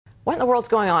What in the world's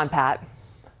going on, Pat?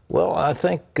 Well, I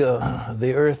think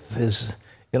the Earth is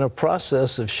in a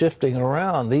process of shifting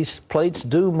around. These plates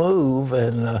do move,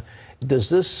 and does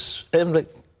this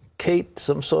indicate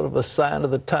some sort of a sign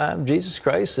of the time? Jesus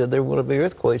Christ said there were going to be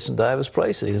earthquakes in diverse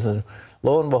places, and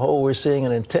lo and behold, we're seeing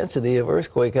an intensity of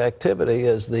earthquake activity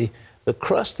as the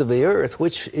crust of the Earth,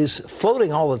 which is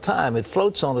floating all the time. It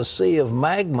floats on a sea of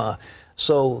magma.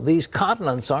 So these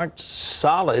continents aren't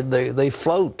solid. They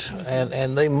float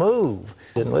and they move.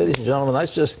 And ladies and gentlemen,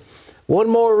 that's just one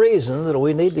more reason that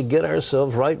we need to get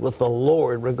ourselves right with the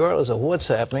Lord, regardless of what's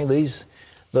happening.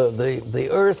 The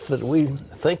Earth that we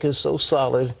think is so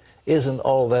solid isn't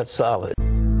all that solid.